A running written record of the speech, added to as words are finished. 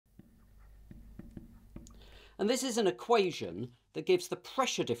And this is an equation that gives the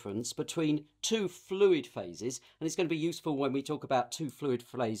pressure difference between two fluid phases, and it's going to be useful when we talk about two fluid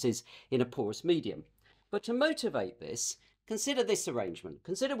phases in a porous medium. But to motivate this, consider this arrangement.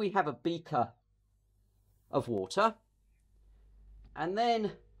 Consider we have a beaker of water, and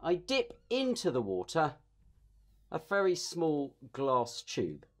then I dip into the water a very small glass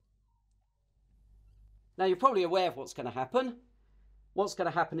tube. Now you're probably aware of what's going to happen. What's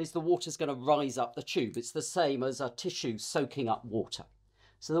going to happen is the water's going to rise up the tube. It's the same as a tissue soaking up water.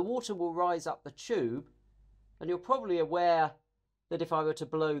 So the water will rise up the tube, and you're probably aware that if I were to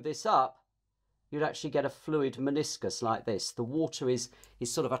blow this up, you'd actually get a fluid meniscus like this. The water is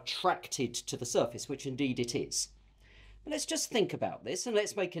sort of attracted to the surface, which indeed it is. But let's just think about this, and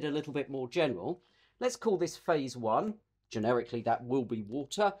let's make it a little bit more general. Let's call this phase 1. Generically, that will be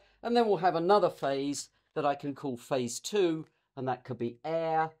water. And then we'll have another phase that I can call phase 2, and that could be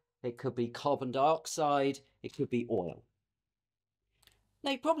air, it could be carbon dioxide, it could be oil.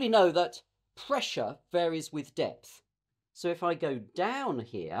 Now you probably know that pressure varies with depth. So if I go down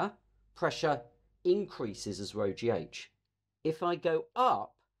here, pressure increases as rho gh. If I go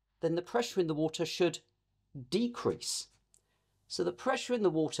up, then the pressure in the water should decrease. So the pressure in the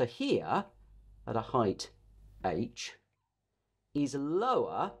water here at a height h is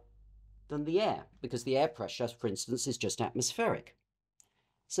lower than the air, because the air pressure, for instance, is just atmospheric.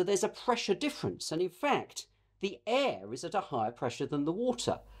 So there's a pressure difference, and in fact the air is at a higher pressure than the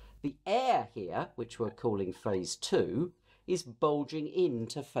water. The air here, which we're calling phase 2, is bulging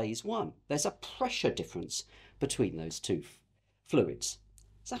into phase 1. There's a pressure difference between those two fluids.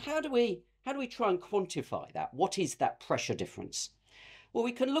 So how do we try and quantify that? What is that pressure difference? Well,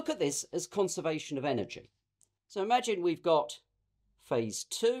 we can look at this as conservation of energy. So imagine we've got phase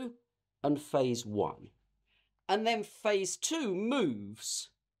 2 and phase 1, and then phase 2 moves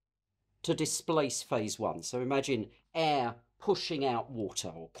to displace phase 1. So imagine air pushing out water,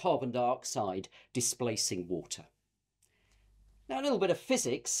 or carbon dioxide displacing water. Now a little bit of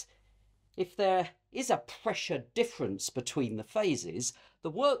physics. If there is a pressure difference between the phases,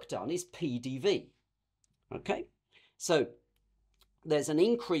 the work done is P dV. Okay, so there's an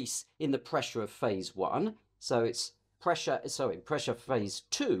increase in the pressure of phase 1, so it's pressure phase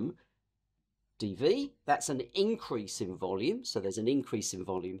 2 dV, that's an increase in volume, so there's an increase in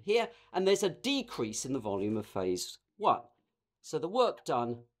volume here, and there's a decrease in the volume of phase 1. So the work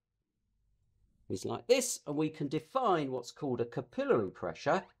done is like this, and we can define what's called a capillary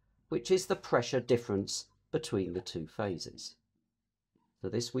pressure, which is the pressure difference between the two phases. So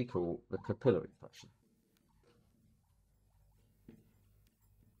this we call the capillary pressure.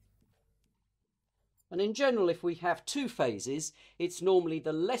 And in general, if we have two phases, it's normally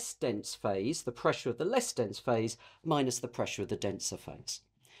the less dense phase, the pressure of the less dense phase, minus the pressure of the denser phase.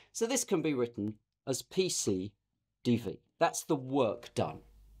 So this can be written as PC dV. That's the work done.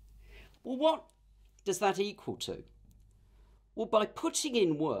 Well, what does that equal to? Well, by putting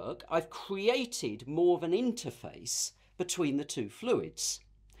in work, I've created more of an interface between the two fluids.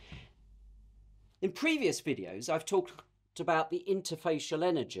 In previous videos, I've talked about the interfacial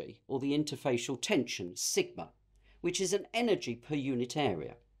energy, or the interfacial tension, sigma, which is an energy per unit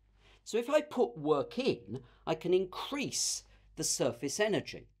area. So if I put work in, I can increase the surface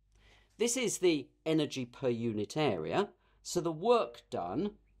energy. This is the energy per unit area, so the work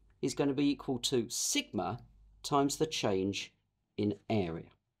done is going to be equal to sigma times the change in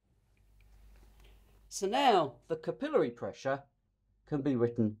area. So now the capillary pressure can be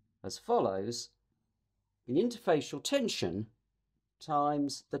written as follows: the interfacial tension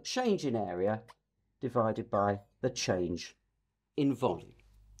times the change in area divided by the change in volume.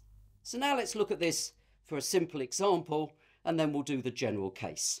 So now let's look at this for a simple example, and then we'll do the general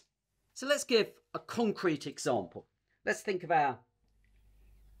case. So let's give a concrete example. Let's think of our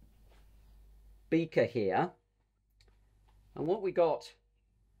beaker here, and what we got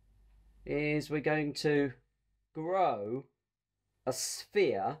is we're going to grow a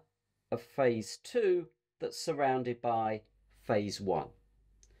sphere of phase 2 that's surrounded by phase 1.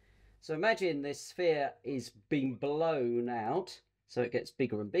 So imagine this sphere is being blown out, so it gets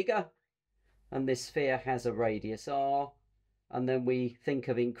bigger and bigger, and this sphere has a radius r, and then we think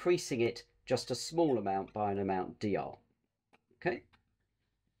of increasing it just a small amount by an amount dr. Okay?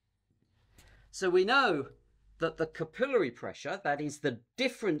 So we know that the capillary pressure, that is the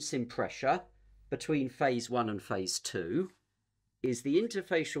difference in pressure between phase 1 and phase 2, is the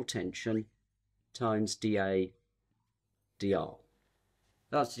interfacial tension times dA dr.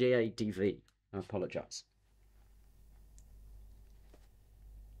 That's dA dV, I apologise.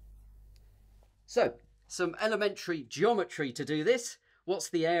 So, some elementary geometry to do this. What's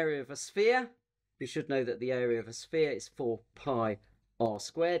the area of a sphere? we should know that the area of a sphere is 4 pi r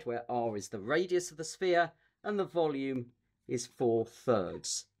squared, where r is the radius of the sphere, and the volume is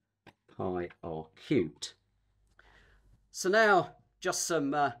 4/3 pi r cubed. So now, just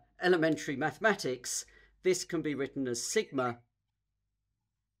some elementary mathematics. This can be written as sigma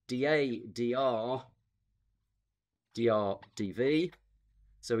dA dr dv.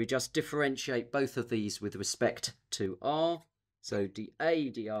 So we just differentiate both of these with respect to r. So dA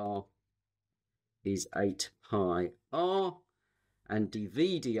dr is 8 pi r, and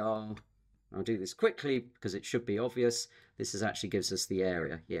dv dr, I'll do this quickly because it should be obvious, this actually gives us the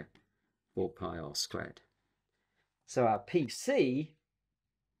area here, 4 pi r squared. So our PC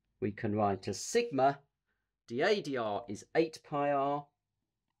we can write as sigma dA dr is 8 pi r,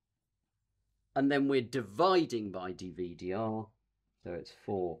 and then we're dividing by dv dr, so it's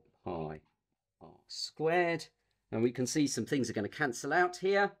 4 pi r squared, and we can see some things are going to cancel out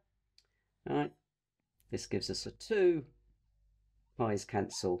here. All right, this gives us a 2, pi's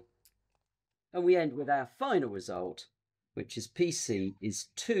cancel, and we end with our final result, which is PC is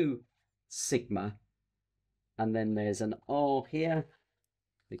 2 sigma, and then there's an r here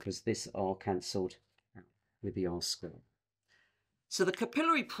because this r cancelled with the r squared. So the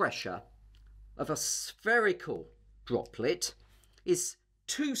capillary pressure of a spherical droplet is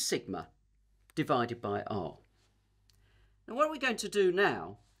 2 sigma divided by r. Now what we're going to do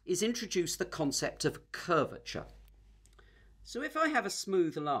now is introduce the concept of curvature. So if I have a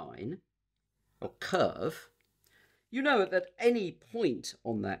smooth line or curve, you know that at any point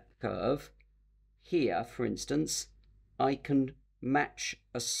on that curve, here for instance, I can match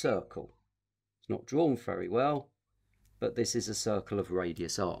a circle. It's not drawn very well, but this is a circle of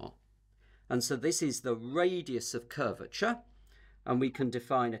radius r. And so this is the radius of curvature, and we can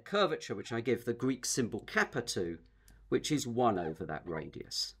define a curvature which I give the Greek symbol kappa to, which is 1 over that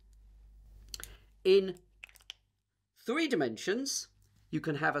radius. In 3 dimensions, you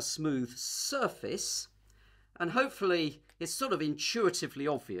can have a smooth surface, and hopefully it's sort of intuitively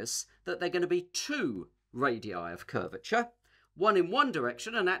obvious that there are going to be 2 radii of curvature, one in one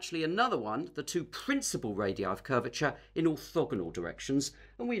direction and actually another one, the 2 principal radii of curvature, in orthogonal directions,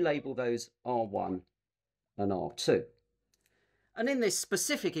 and we label those R1 and R2. And in this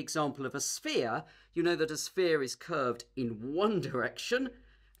specific example of a sphere, you know that a sphere is curved in one direction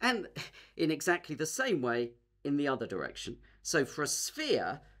and in exactly the same way in the other direction. So for a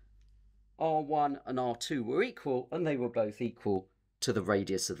sphere, R1 and R2 were equal, and they were both equal to the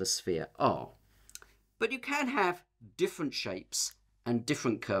radius of the sphere R. But you can have different shapes and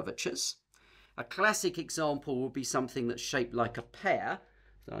different curvatures. A classic example would be something that's shaped like a pear.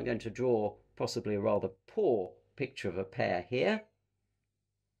 So I'm going to draw possibly a rather poor picture of a pear here.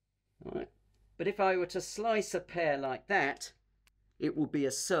 All right. But if I were to slice a pear like that, it will be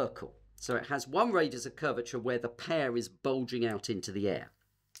a circle. So it has one radius of curvature where the pear is bulging out into the air.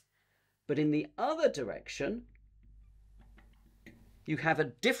 But in the other direction, you have a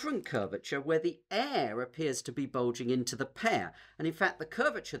different curvature where the air appears to be bulging into the pear. And in fact, the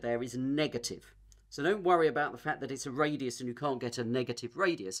curvature there is negative. So don't worry about the fact that it's a radius and you can't get a negative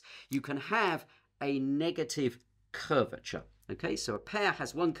radius. You can have a negative curvature. Okay, so a pear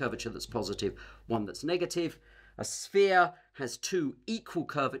has one curvature that's positive, one that's negative. A sphere has 2 equal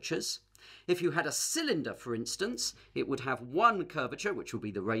curvatures. If you had a cylinder, for instance, it would have one curvature, which would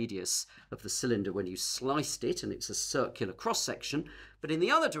be the radius of the cylinder when you sliced it, and it's a circular cross-section. But in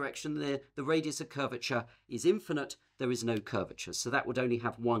the other direction, the radius of curvature is infinite. There is no curvature, so that would only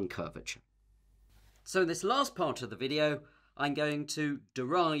have one curvature. So in this last part of the video, I'm going to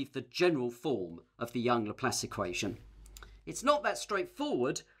derive the general form of the Young-Laplace equation. It's not that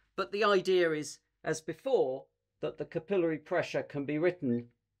straightforward, but the idea is, as before, that the capillary pressure can be written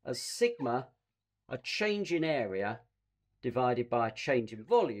as sigma, a change in area, divided by a change in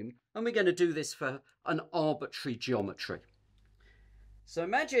volume, and we're going to do this for an arbitrary geometry. So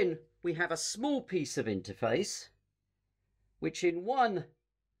imagine we have a small piece of interface, which in one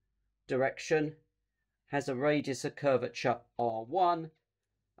direction has a radius of curvature R1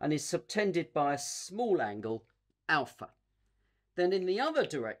 and is subtended by a small angle alpha. Then in the other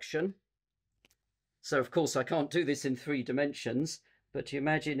direction, so of course I can't do this in 3 dimensions, but you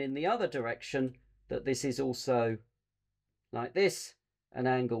imagine in the other direction that this is also like this, an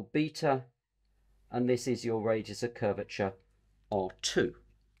angle beta, and this is your radius of curvature R2.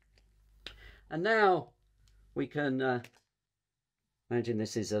 And now we can imagine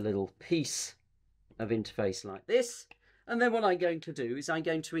this is a little piece of interface like this, and then what I'm going to do is I'm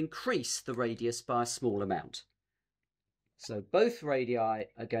going to increase the radius by a small amount. So both radii are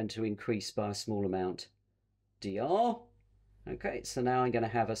going to increase by a small amount dr. Okay, so now I'm going to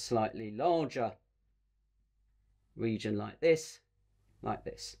have a slightly larger region like this, like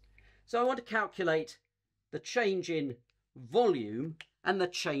this. So I want to calculate the change in volume and the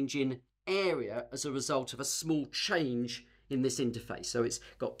change in area as a result of a small change in this interface. So it's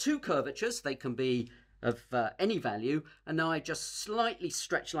got two curvatures, they can be of any value, and now I just slightly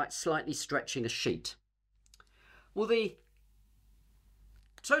stretch, like slightly stretching a sheet. Well, the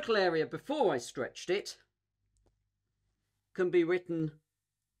total area before I stretched it can be written,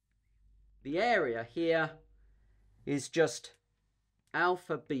 the area here is just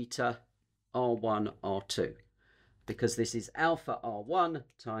alpha beta R1 R2, because this is alpha R1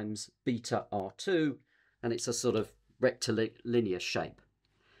 times beta R2, and it's a sort of rectilinear shape.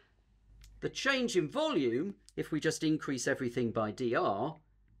 The change in volume, if we just increase everything by dr,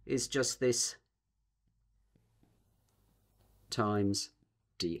 is just this times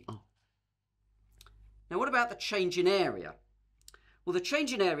dr. Now what about the change in area? Well, the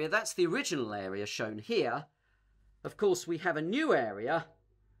change in area, that's the original area shown here. Of course, we have a new area,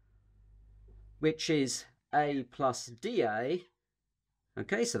 which is A plus dA.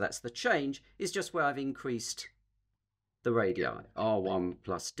 Okay, so that's the change, is just where I've increased the radii. R1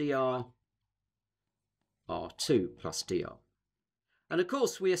 plus dr, R2 plus dr. And of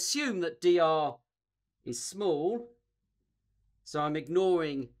course, we assume that dr is small, so I'm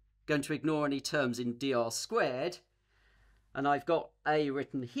going to ignore any terms in dr squared, and I've got A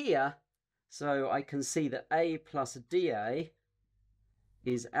written here, so I can see that A plus dA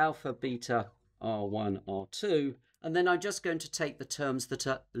is alpha beta R1 R2, and then I'm just going to take the terms that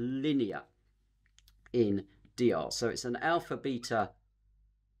are linear in dr. So it's an alpha beta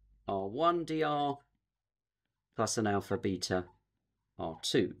R1 dr plus an alpha beta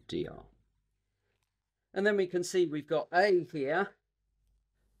R2 dr. And then we can see we've got A here,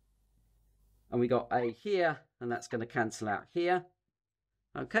 and we got A here, and that's going to cancel out here.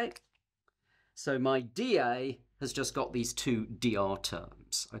 Okay, so my dA has just got these two dr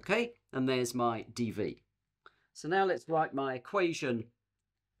terms. Okay, and there's my dv. So now let's write my equation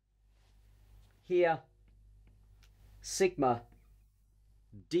here. Sigma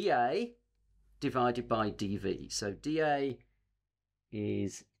dA divided by dv. So dA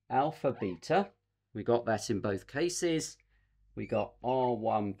is alpha beta. We got that in both cases. We got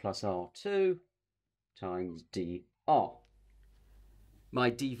R1 plus R2 times dr. My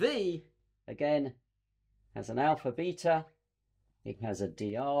dv, again, has an alpha beta, it has a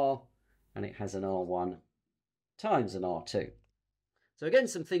dr, and it has an R1 times an R2. So again,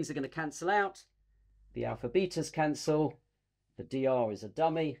 some things are going to cancel out. The alpha betas cancel. The dr is a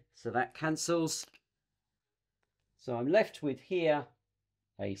dummy, so that cancels. So I'm left with here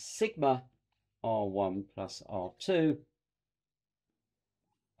a sigma R1 plus R2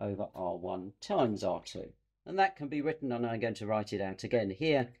 over R1 times R2. And that can be written, and I'm going to write it out again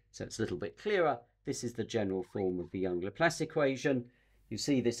here, so it's a little bit clearer. This is the general form of the Young-Laplace equation. You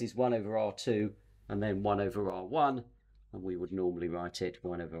see this is 1 over R2 and then 1 over R1, and we would normally write it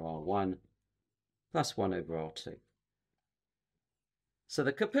 1 over R1 plus 1 over R2. So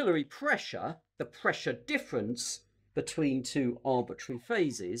the capillary pressure, the pressure difference between two arbitrary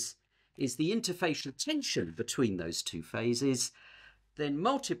phases, is the interfacial tension between those two phases, then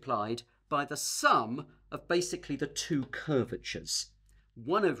multiplied by the sum of basically the two curvatures,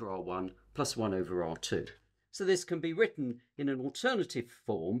 1 over R1 plus 1 over R2. So this can be written in an alternative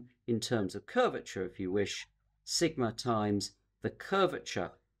form in terms of curvature, if you wish, sigma times the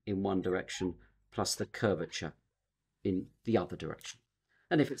curvature in one direction plus the curvature in the other direction.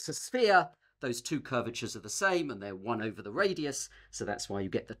 And if it's a sphere, those two curvatures are the same, and they're 1 over the radius, so that's why you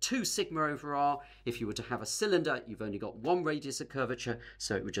get the 2 sigma over r. If you were to have a cylinder, you've only got 1 radius of curvature,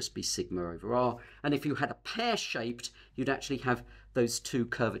 so it would just be sigma over r. And if you had a pear-shaped, you'd actually have those two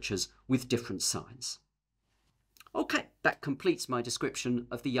curvatures with different signs. Okay, that completes my description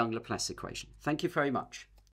of the Young-Laplace equation. Thank you very much.